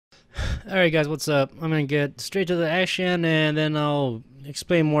Alright guys, what's up? I'm gonna get straight to the action and then I'll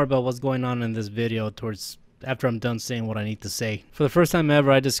explain more about what's going on in this video towards after I'm done saying what I need to say. For the first time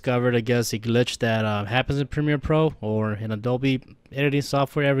ever, I discovered, I guess, a glitch that happens in Premiere Pro or in Adobe editing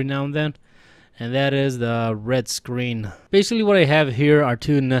software every now and that is the red screen. Basically what I have here are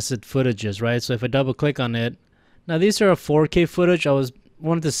two nested footages, right? So if I double click on it, now these are a 4K footage. I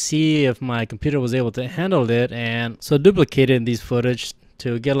wanted to see if my computer was able to handle it, and so duplicated these footage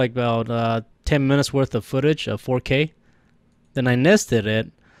to get like about 10 minutes worth of footage of 4K. Then I nested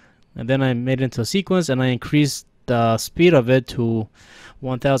it, and then I made it into a sequence, and I increased the speed of it to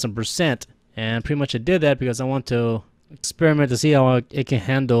 1000%. And pretty much I did that because I want to experiment to see how it can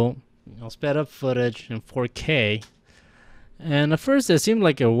handle, sped up footage in 4K. And at first it seemed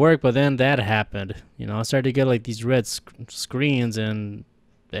like it worked, but then that happened. I started to get like these red screens, and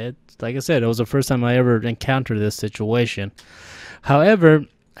like I said, it was the first time I ever encountered this situation. However,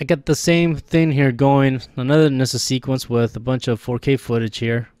 I got the same thing here going, another nested sequence with a bunch of 4K footage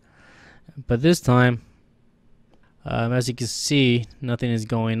here. But this time, as you can see, nothing is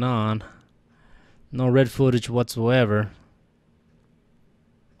going on. No red footage whatsoever.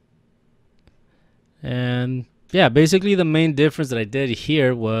 And yeah, basically the main difference that I did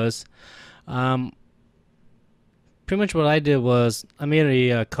here was pretty much what I did was I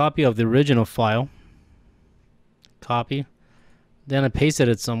made a copy of the original file. Copy. Then I pasted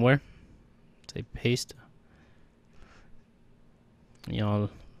it somewhere. Say paste.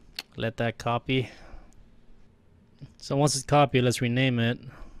 Let that copy. So once it's copied, let's rename it.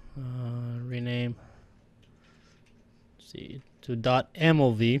 Rename. See, to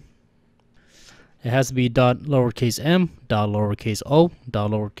 .mov. It has to be .lowercase m, .lowercase o,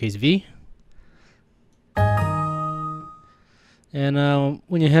 .lowercase v. And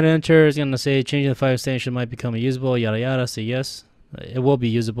when you hit enter, it's gonna say changing the file extension might become usable, yada yada. Say yes, it will be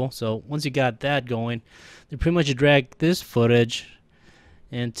usable. So once you got that going, you pretty much drag this footage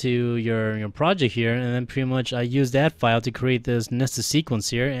into your project here, and then pretty much I use that file to create this nested sequence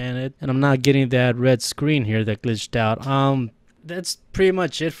here, and I'm not getting that red screen here that glitched out. That's pretty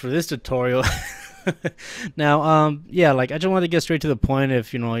much it for this tutorial. Now, yeah, like I just wanted to get straight to the point.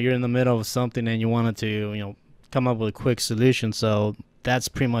 If you're in the middle of something and you wanted to come up with a quick solution, so that's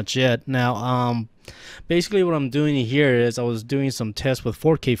pretty much it. Now, basically what I'm doing here is I was doing some tests with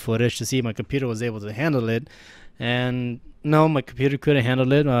 4K footage to see if my computer was able to handle it, and no, my computer couldn't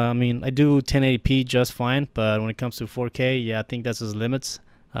handle it. I mean, I do 1080p just fine, but when it comes to 4K, yeah, I think that's its limits.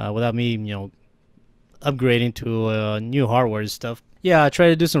 Without me, upgrading to new hardware and stuff. Yeah, I tried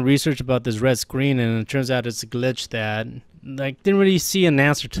to do some research about this red screen, and it turns out it's a glitch that didn't really see an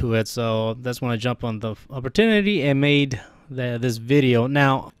answer to it. So that's when I jumped on the opportunity and made this video.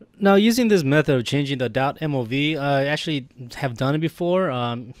 Now using this method of changing the .mov, I actually have done it before.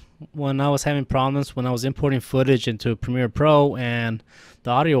 When I was having problems when I was importing footage into Premiere Pro and the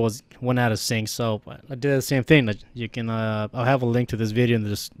audio went out of sync, so I did the same thing. You can I'll have a link to this video in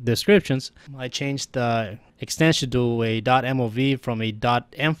the descriptions. I changed the extension to a .mov from a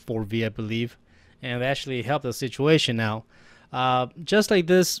 .m4v, I believe, and it actually helped the situation. Now, just like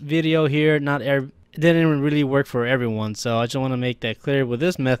this video here, it didn't really work for everyone, so I just want to make that clear with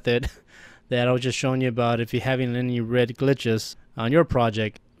this method that I was just showing you about. If you're having any red glitches on your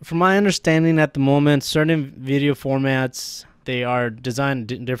project, from my understanding at the moment, certain video formats, they are designed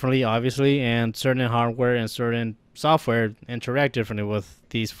differently, obviously, and certain hardware and certain software interact differently with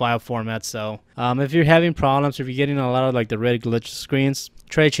these file formats. So if you're having problems, if you're getting a lot of like the red glitch screens,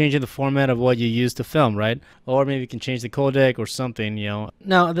 try changing the format of what you use to film, right? Or maybe you can change the codec or something.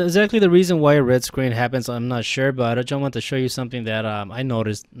 Now, exactly the reason why a red screen happens, I'm not sure, but I just want to show you something that I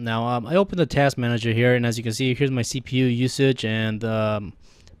noticed. Now, I opened the task manager here, and as you can see, here's my CPU usage and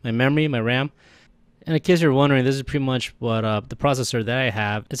my memory, my RAM. And in case you're wondering, this is pretty much what the processor that I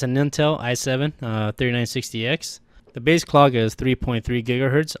have. It's an Intel i7 3960X. The base clock is 3.3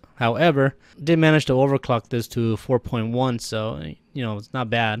 gigahertz. However, I did manage to overclock this to 4.1, so it's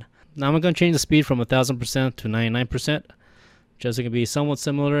not bad. Now I'm going to change the speed from 1000% to 99%, just so it can be somewhat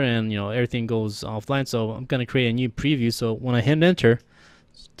similar, and everything goes offline. So I'm going to create a new preview. So when I hit enter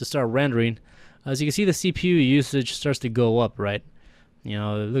to start rendering, as you can see, the CPU usage starts to go up, right? It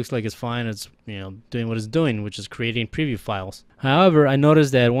looks like it's fine. It's doing what it's doing, which is creating preview files. However, I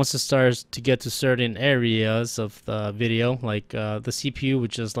noticed that once it starts to get to certain areas of the video, like the CPU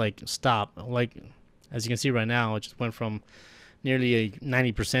would just like stop. Like as you can see right now, it just went from nearly a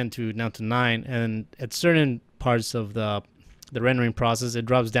 90% to down to 9, and at certain parts of the rendering process, it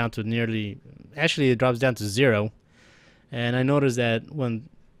drops down to it drops down to 0. And I noticed that when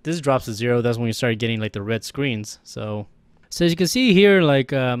this drops to 0, that's when you start getting like the red screens. So as you can see here,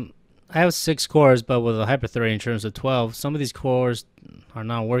 like I I have 6 cores, but with a hyperthread in terms of 12. Some of these cores are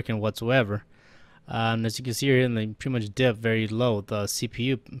not working whatsoever. And as you can see here, they pretty much dip very low. The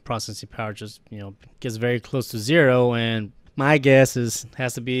CPU processing power just, gets very close to 0. And my guess is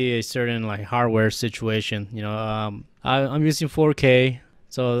has to be a certain like hardware situation. I'm using 4K,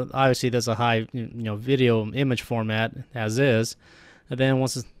 so obviously that's a high, video image format as is. And then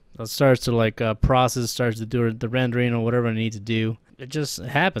once it starts to like starts to do the rendering or whatever I need to do, it just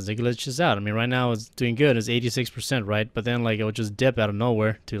happens. It glitches out. I mean, right now it's doing good. It's 86%, right? But then like it would just dip out of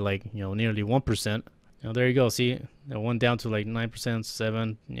nowhere to like nearly 1%. There you go. See, it went down to like 9%,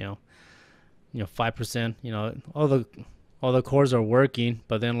 7, 5%. All the cores are working,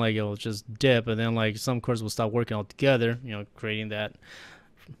 but then like it'll just dip, and then like some cores will stop working altogether. Creating that,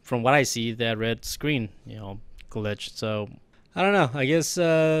 from what I see, that red screen, glitch. So I don't know. I guess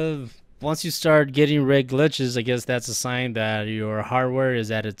once you start getting red glitches, I guess that's a sign that your hardware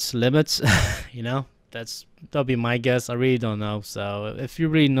is at its limits. That'll be my guess. I really don't know. So if you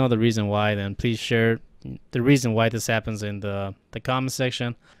really know the reason why, then please share the reason why this happens in the comment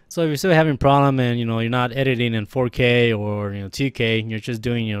section. So if you're still having a problem and you're not editing in 4K or 2K, you're just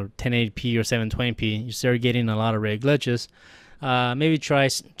doing 1080p or 720p, you start getting a lot of red glitches. Maybe try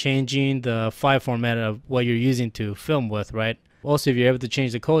changing the file format of what you're using to film with, right? Also, if you're able to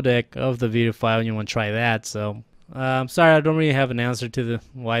change the codec of the video file, you want to try that. So I'm sorry, I don't really have an answer to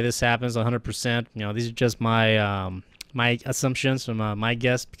why this happens 100%. These are just my my assumptions from my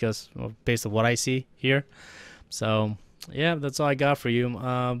guess, because based on what I see here. So yeah, that's all I got for you.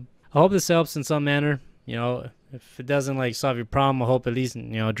 I hope this helps in some manner. If it doesn't like solve your problem, I hope at least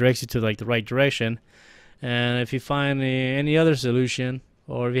directs you to like the right direction. And if you find any other solution,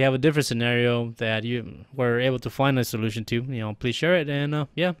 or if you have a different scenario that you were able to find a solution to, please share it. And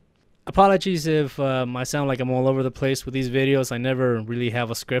yeah, apologies if I sound like I'm all over the place with these videos. I never really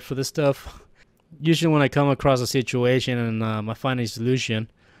have a script for this stuff. Usually when I come across a situation and I find a solution,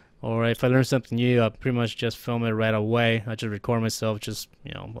 or if I learn something new, I pretty much just film it right away. I just record myself, just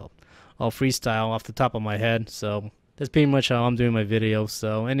I'll freestyle off the top of my head. So that's pretty much how I'm doing my videos.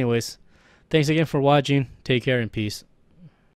 So anyways, thanks again for watching. Take care and peace.